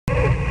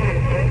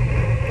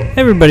Hey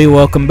everybody,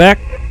 welcome back.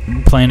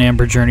 I'm playing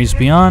Amber Journeys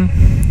Beyond,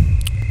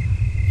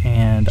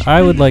 and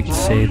I would like to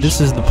say this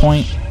is the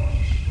point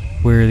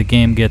where the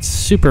game gets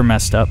super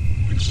messed up.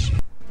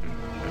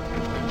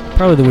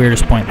 Probably the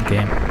weirdest point in the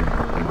game.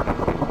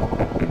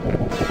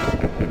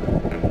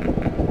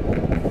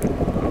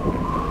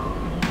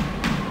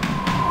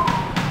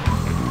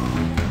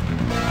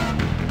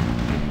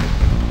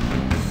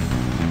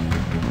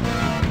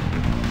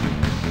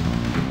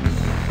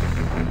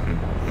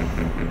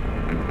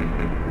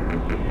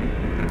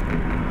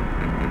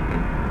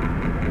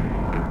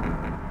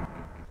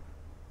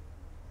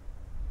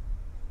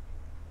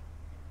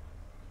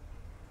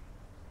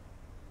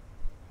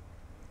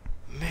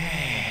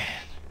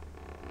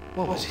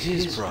 What was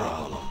his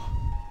problem?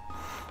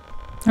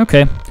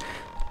 Okay.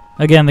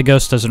 Again, the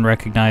ghost doesn't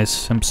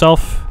recognize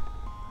himself.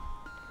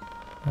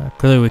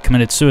 Clearly we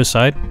committed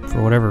suicide,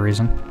 for whatever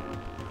reason.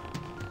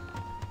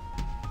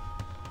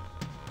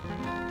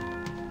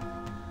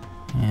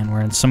 And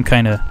we're in some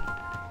kind of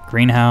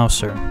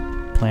greenhouse or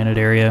planted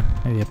area,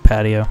 maybe a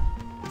patio.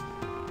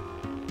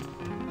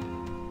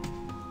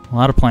 A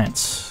lot of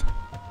plants.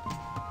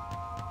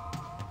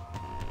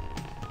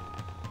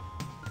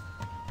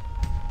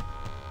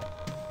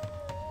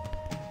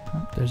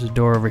 There's a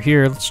door over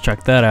here. Let's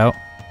check that out.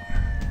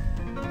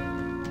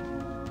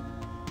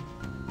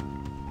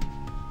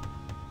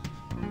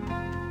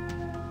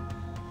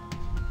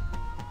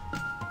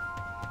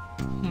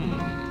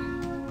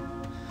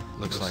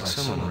 Looks like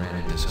someone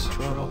ran into some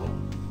trouble.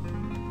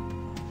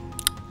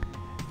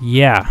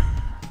 Yeah,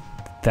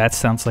 that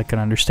sounds like an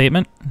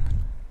understatement.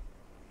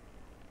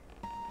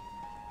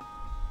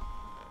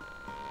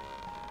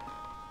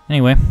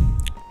 Anyway,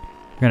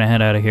 we're gonna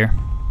head out of here.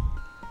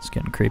 It's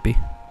getting creepy.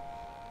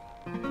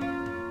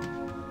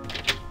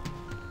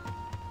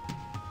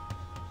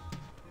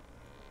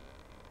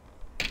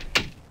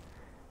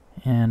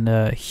 And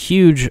a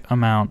huge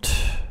amount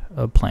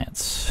of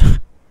plants.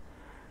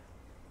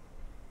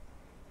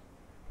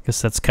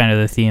 Guess that's kind of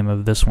the theme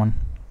of this one.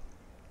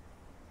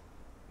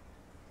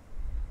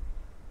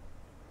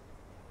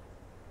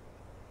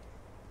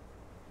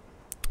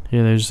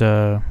 Here there's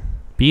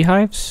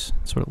beehives.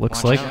 That's what it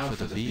looks like. Watch out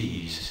for the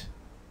bees.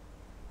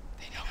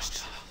 They know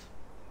stuff.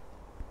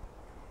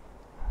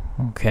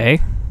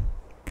 Okay.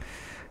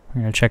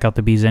 We're gonna check out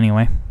the bees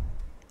anyway.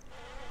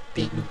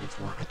 Being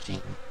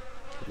watching,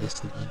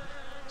 listening,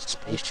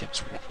 spaceships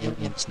where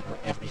aliens know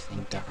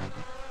everything done,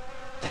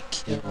 that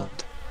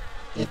killed,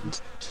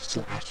 didn't,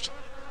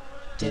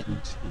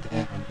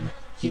 them,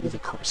 you the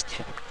course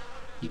kept,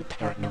 you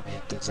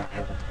paranoia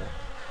desirable,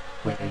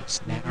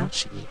 whereas now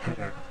she,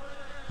 her,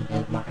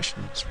 no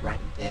Martians right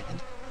dead,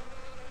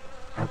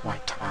 our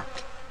white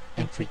talk,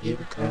 and for you,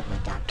 girl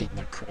adopting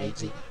the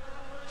crazy,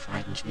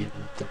 find you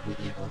the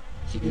real,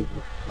 you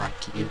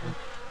like you,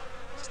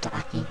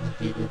 stalking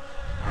you,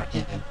 are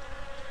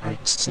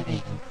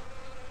insane,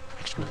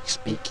 actually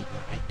speaking,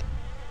 right?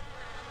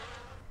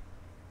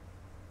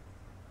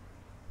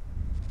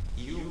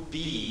 You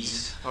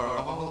bees are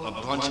all a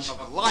bunch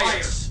of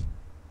liars.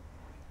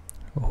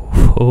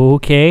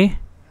 Okay.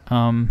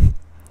 I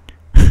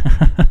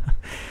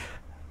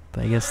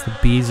guess the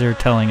bees are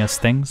telling us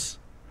things.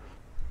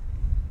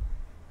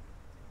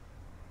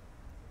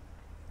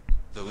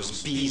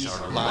 Those bees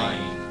are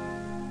lying.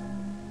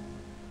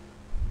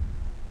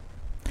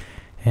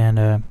 And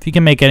if you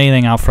can make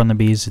anything out from the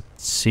bees, it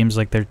seems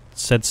like they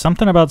said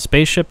something about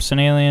spaceships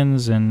and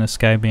aliens and this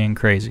guy being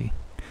crazy.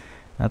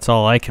 That's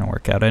all I can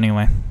work out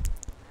anyway.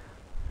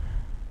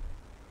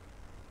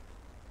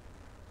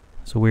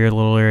 It's a weird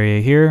little area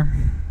here.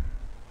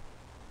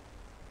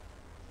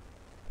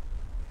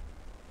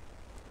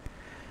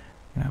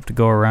 Gonna have to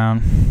go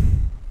around.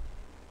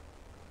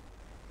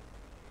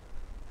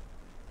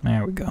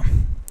 There we go.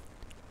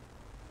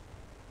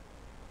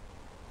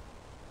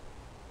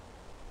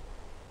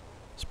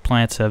 These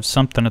plants have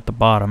something at the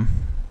bottom.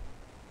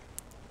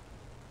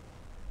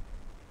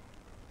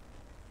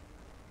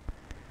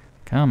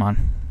 Come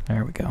on.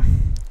 There we go.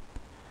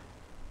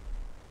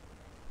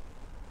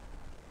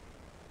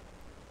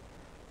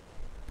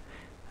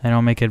 They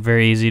don't make it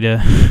very easy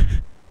to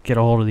get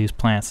a hold of these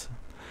plants.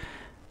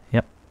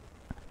 Yep.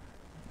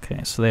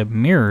 Okay, so they have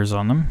mirrors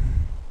on them.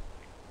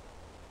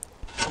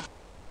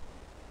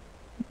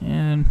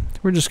 And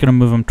we're just going to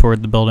move them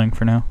toward the building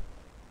for now.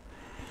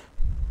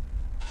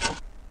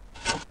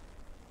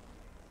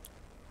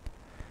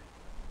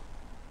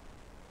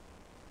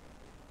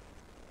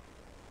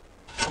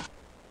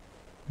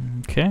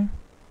 Okay.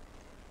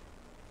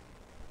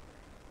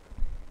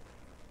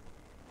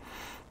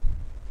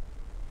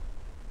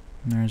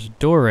 And there's a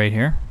door right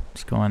here.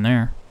 Let's go in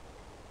there.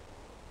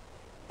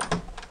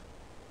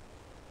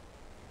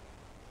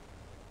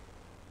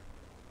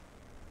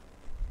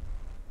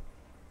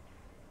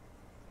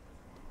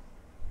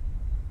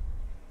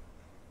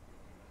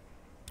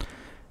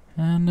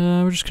 And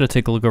we're just going to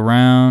take a look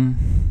around.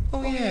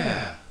 Oh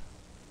yeah,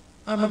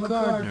 I'm a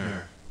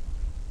gardener.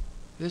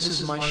 This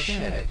is my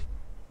shed.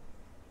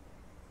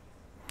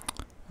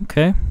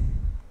 Okay.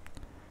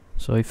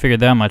 So we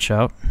figured that much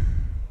out.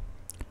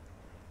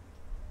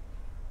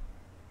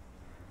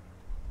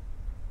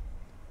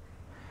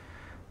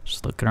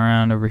 Just looking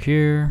around over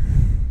here.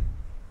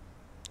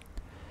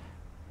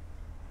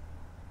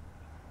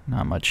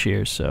 Not much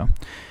here, so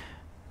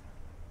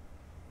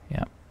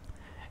yeah.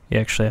 You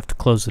actually have to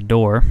close the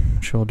door,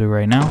 which we'll do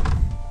right now.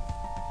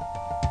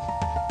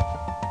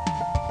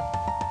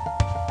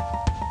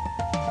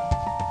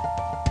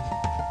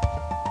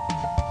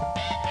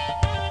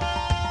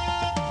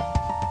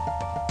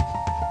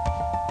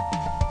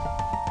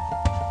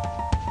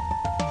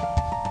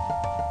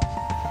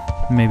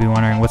 You may be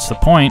wondering what's the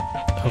point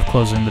of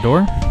closing the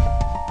door.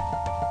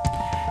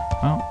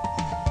 Well,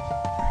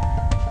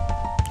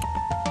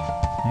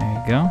 there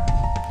you go.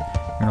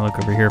 I'm gonna look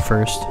over here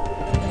first.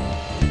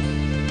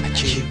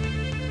 Achoo.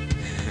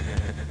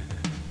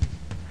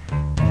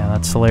 Yeah,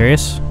 that's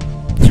hilarious.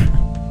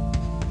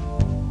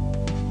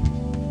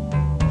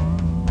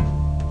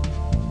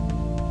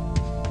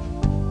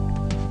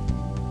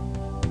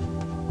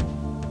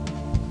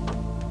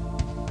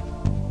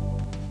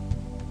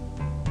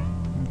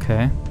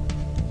 Okay.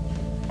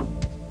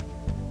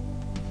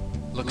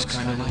 Looks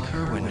kind of like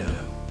her window.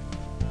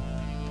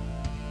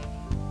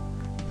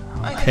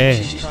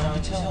 Okay. She's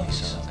trying to tell me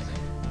something.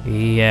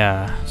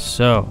 Yeah,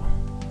 so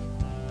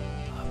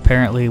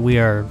apparently we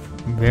are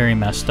very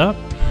messed up.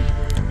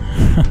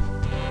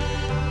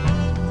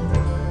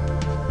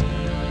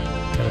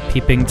 Got a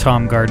peeping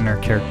Tom Gardner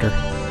character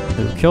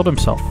who killed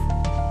himself.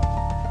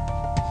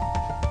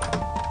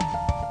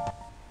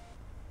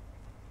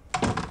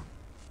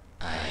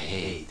 I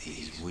hate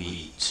these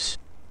weeds.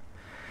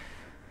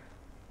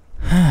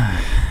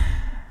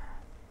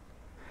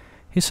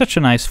 He's such a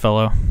nice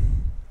fellow.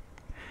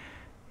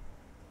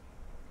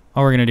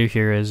 All we're gonna do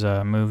here is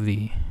move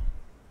the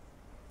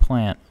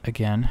plant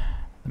again,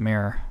 the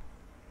mirror.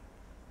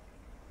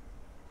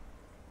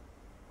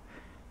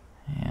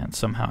 And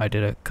somehow I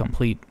did a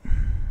complete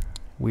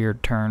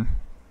weird turn.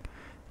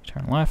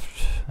 Turn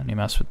left, and you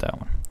mess with that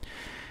one.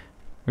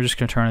 We're just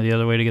gonna turn it the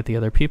other way to get the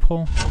other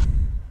peephole.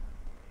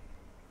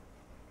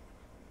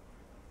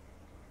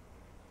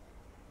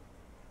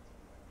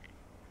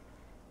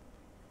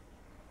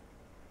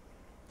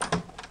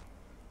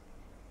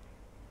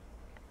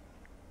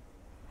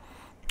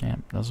 Yeah,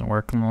 doesn't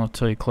work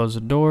until you close the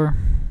door.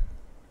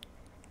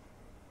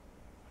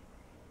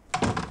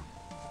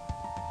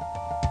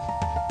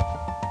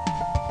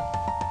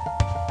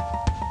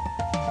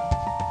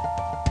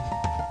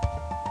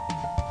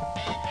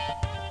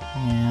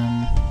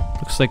 And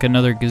looks like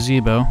another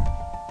gazebo,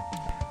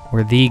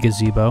 or the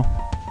gazebo. So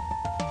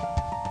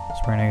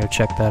we're gonna go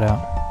check that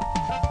out.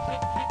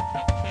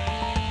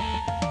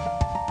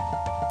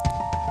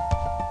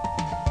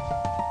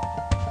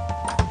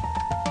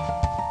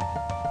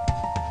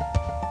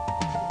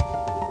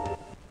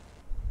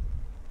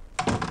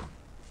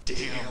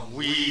 Damn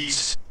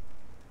weeds.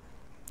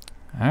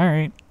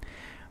 Alright,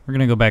 we're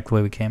gonna go back the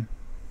way we came.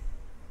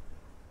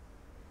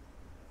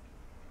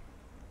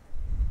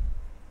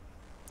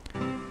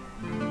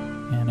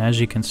 And as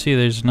you can see,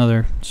 there's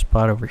another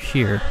spot over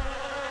here.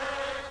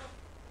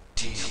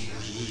 Damn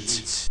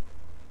weeds.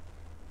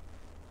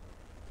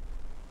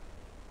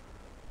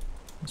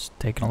 Just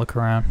taking a look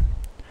around.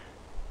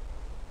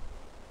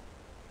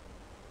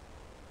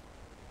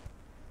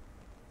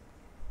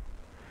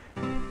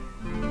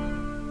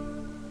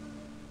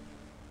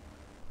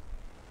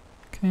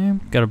 Okay,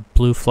 got a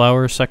blue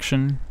flower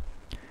section.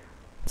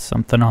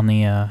 Something on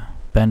the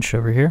bench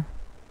over here.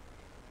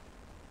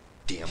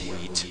 Damn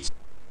weeds.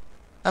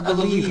 I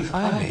believe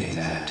I made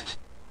that.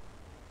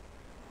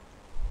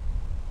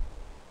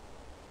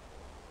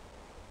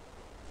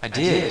 I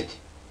did.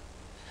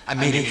 I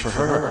made it for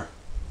her.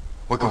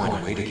 We're going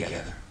away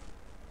together.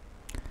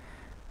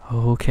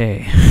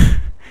 Okay.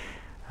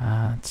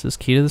 It says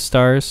key to the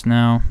stars.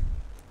 Now,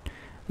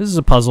 this is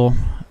a puzzle.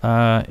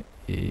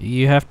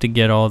 You have to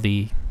get all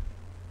the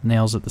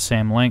nails at the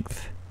same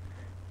length.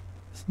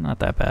 It's not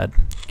that bad.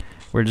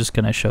 We're just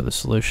going to show the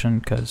solution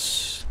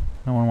because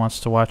no one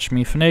wants to watch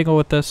me finagle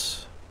with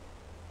this.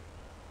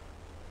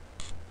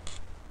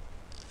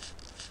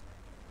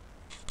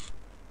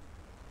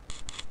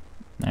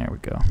 There we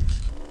go.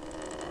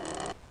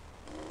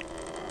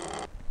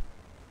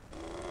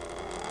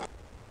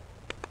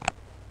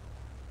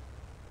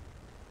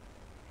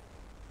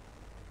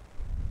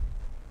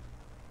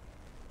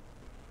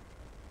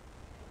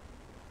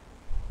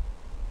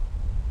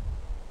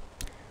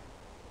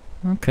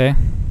 Okay.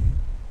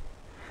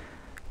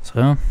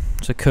 So,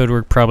 it's a code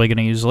we're probably going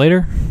to use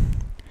later.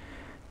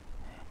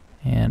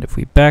 And if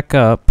we back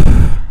up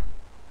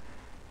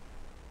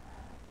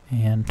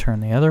and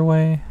turn the other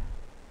way.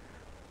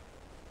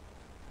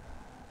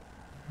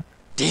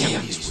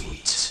 Damn these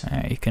weeds.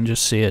 You can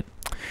just see it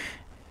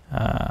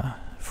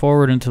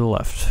forward and to the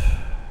left.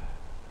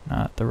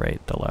 Not the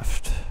right, the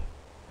left.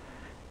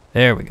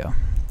 There we go.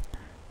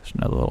 There's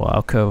another little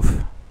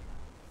alcove.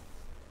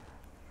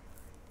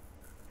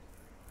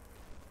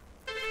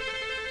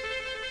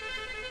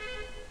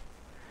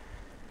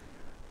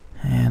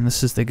 And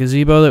this is the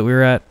gazebo that we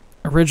were at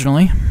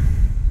originally.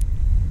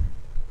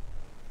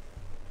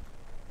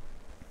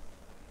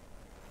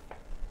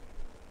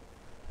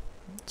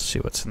 Let's see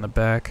what's in the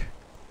back.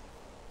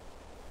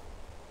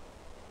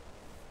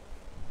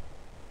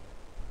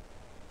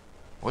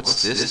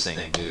 What's this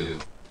thing do?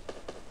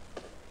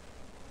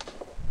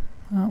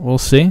 We'll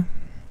see.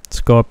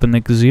 Let's go up in the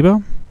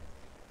gazebo.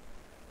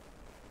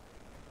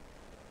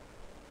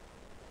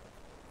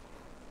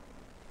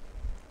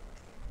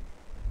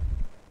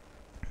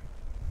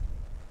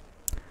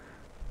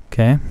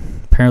 Okay.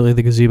 Apparently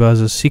the gazebo has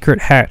a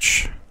secret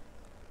hatch.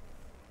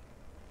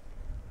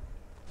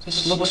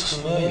 This looks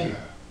familiar,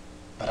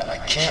 but I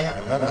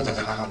can't remember the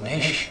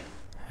combination.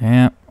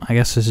 Yeah, I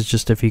guess this is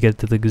just if you get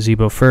to the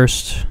gazebo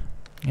first.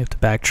 You have to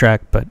backtrack,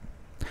 but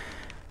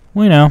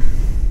we know. So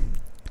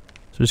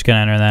we're just going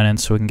to enter that in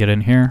so we can get in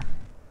here.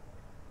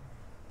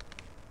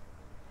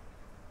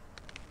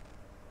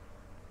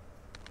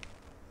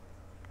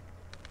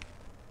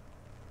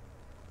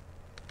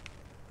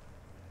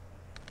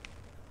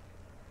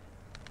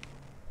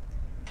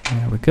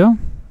 There we go.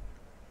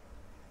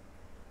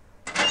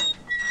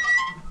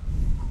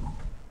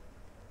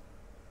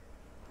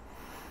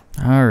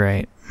 All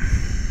right.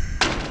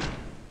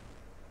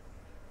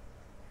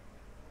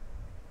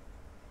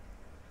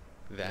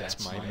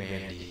 That's my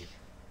Mandy.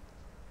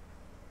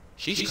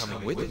 She's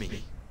coming with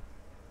me.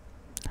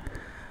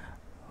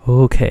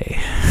 Okay.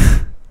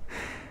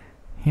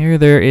 Here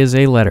there is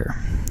a letter.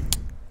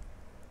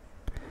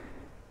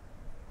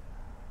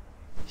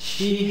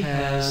 She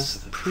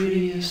has the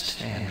prettiest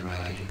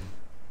handwriting.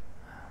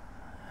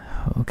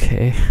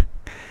 Okay.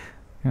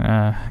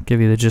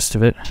 Give you the gist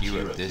of it. She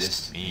wrote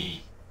this to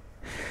me.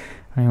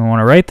 I don't even want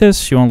to write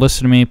this. You won't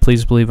listen to me.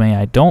 Please believe me.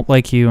 I don't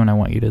like you, and I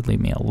want you to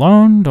leave me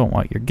alone. Don't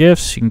want your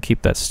gifts. You can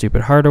keep that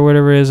stupid heart or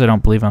whatever it is. I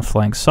don't believe in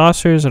flying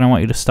saucers, and I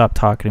want you to stop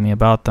talking to me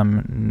about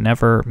them.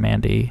 Never,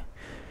 Mandy.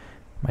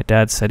 My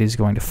dad said he's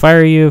going to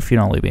fire you if you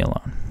don't leave me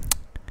alone.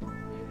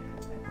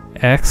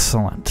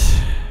 Excellent.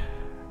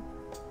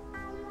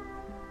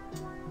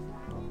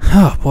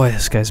 Oh boy,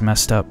 this guy's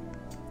messed up.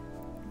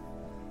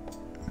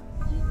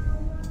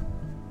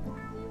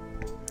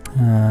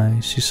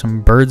 You see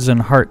some birds and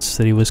hearts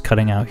that he was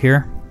cutting out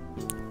here.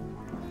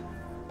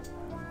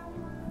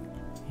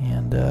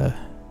 And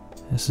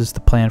this is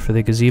the plan for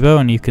the gazebo,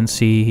 and you can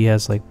see he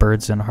has like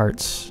birds and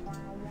hearts.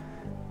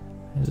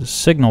 There's a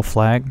signal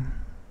flag.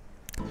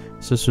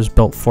 So this was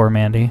built for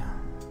Mandy.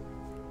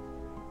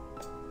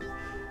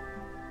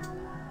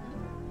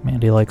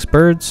 Mandy likes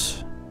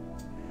birds.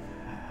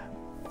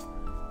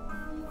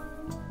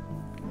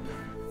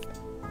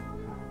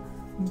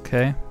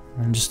 Okay,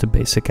 and just a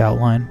basic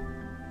outline.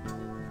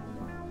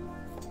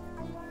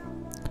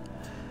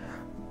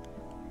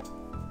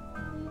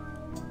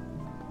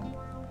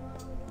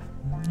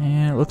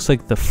 And it looks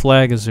like the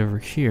flag is over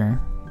here.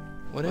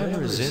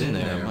 Whatever's in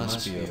there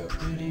must be a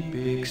pretty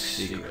big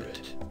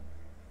secret.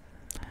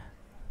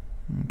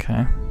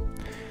 Okay.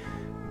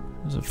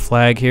 There's a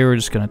flag here. We're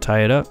just going to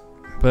tie it up.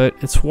 But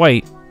it's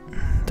white.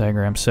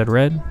 Diagram said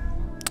red.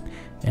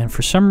 And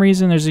for some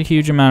reason, there's a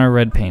huge amount of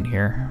red paint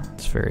here.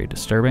 It's very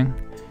disturbing.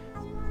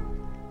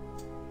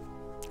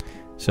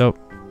 So,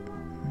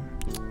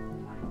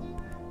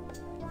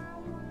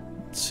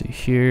 let's see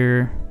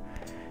here.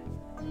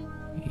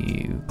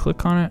 You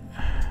click on it,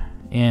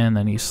 and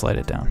then you slide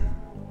it down.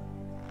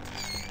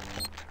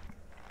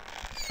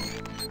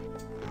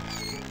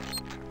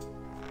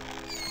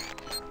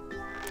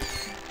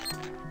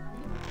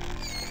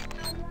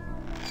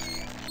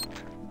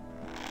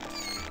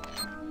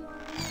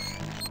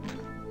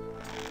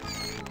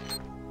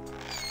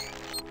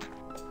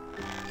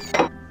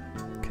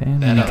 Okay,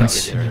 and then you can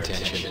see. Their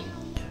attention.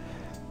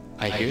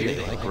 I hear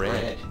they like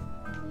red.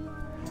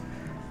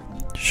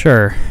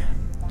 Sure.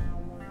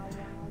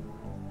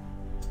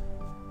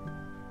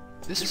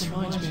 This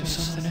reminds me of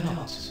something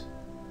else,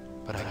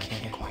 but I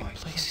can't quite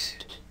place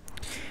it.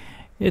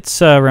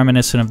 It's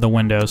reminiscent of the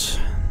windows.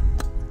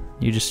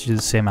 You just do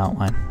the same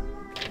outline.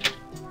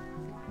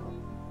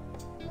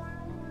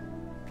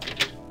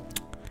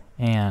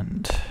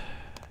 And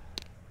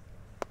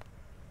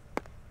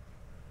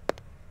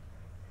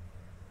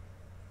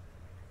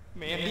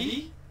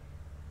Mandy?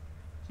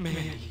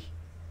 Mandy,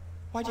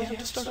 why'd you have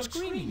to start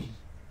screaming?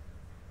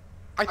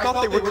 I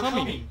thought they were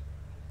coming,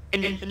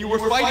 and you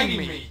were fighting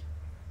me.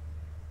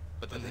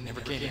 But then they never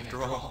came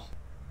after all.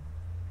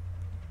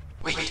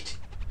 Wait.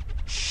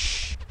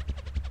 Shh.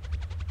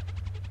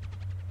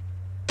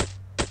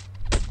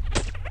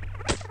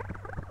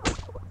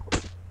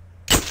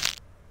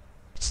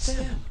 It's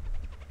them.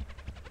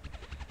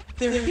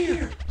 They're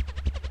here.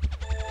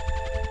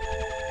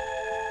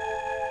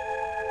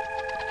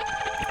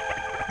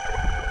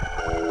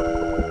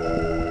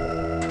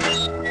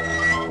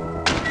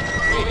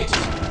 Wait.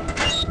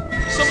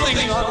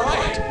 Something's not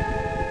right.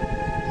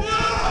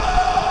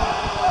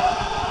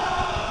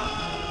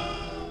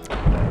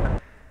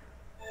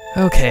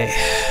 okay.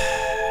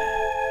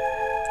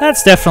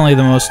 That's definitely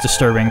the most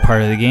disturbing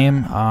part of the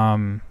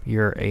game.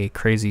 You're a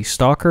crazy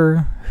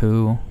stalker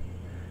who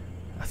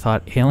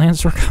thought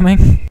aliens were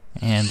coming,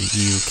 and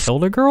you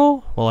killed a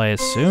girl? Well, I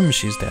assume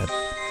she's dead.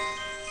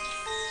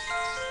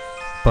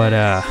 But,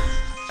 I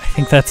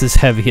think that's as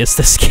heavy as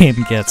this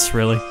game gets,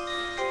 really.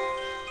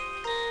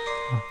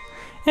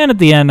 And at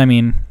the end, I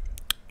mean,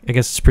 I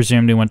guess it's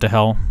presumed he went to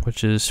hell,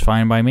 which is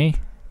fine by me.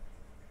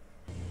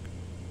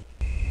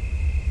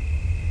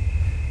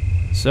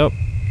 So,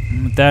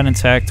 with that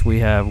intact, we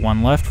have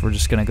one left. We're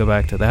just going to go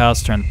back to the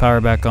house, turn the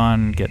power back on,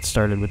 and get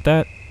started with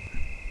that.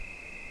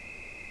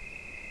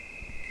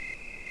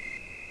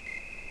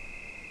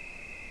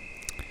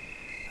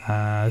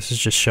 This is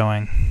just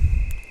showing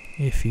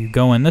if you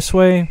go in this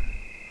way,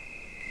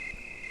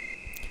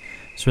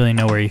 there's really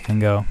nowhere you can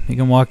go. You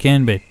can walk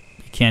in, but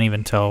you can't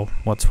even tell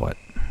what's what.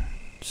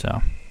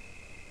 So,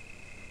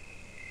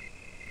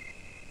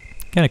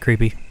 kind of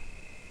creepy.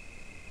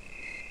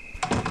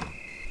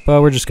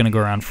 But we're just going to go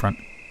around front.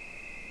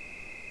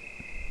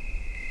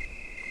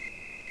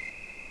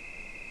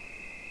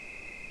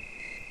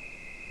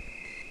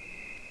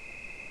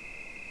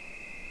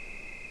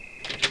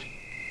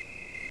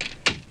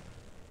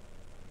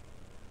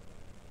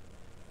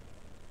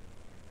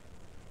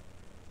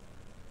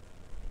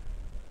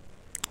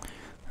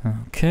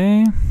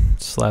 Okay,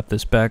 slap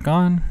this back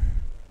on.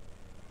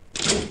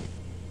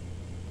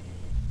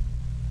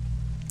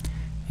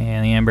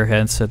 And the amber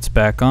head sets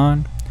back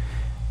on.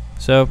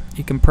 So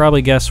you can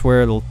probably guess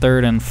where the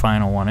third and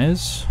final one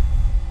is.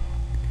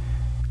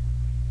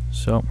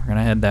 So we're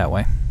gonna head that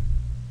way.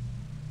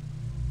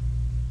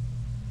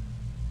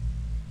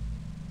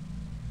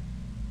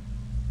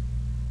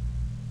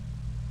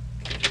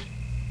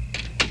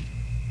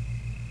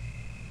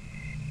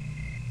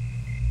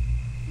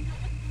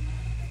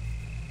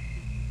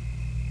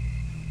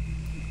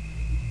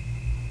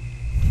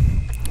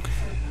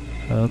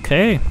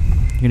 Okay,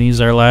 we're gonna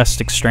use our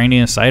last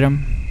extraneous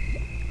item.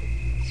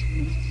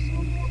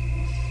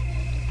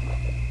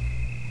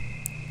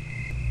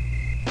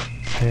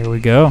 There we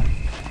go.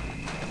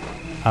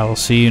 I will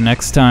see you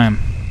next time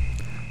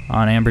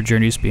on Amber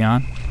Journeys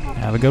Beyond.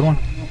 Have a good one.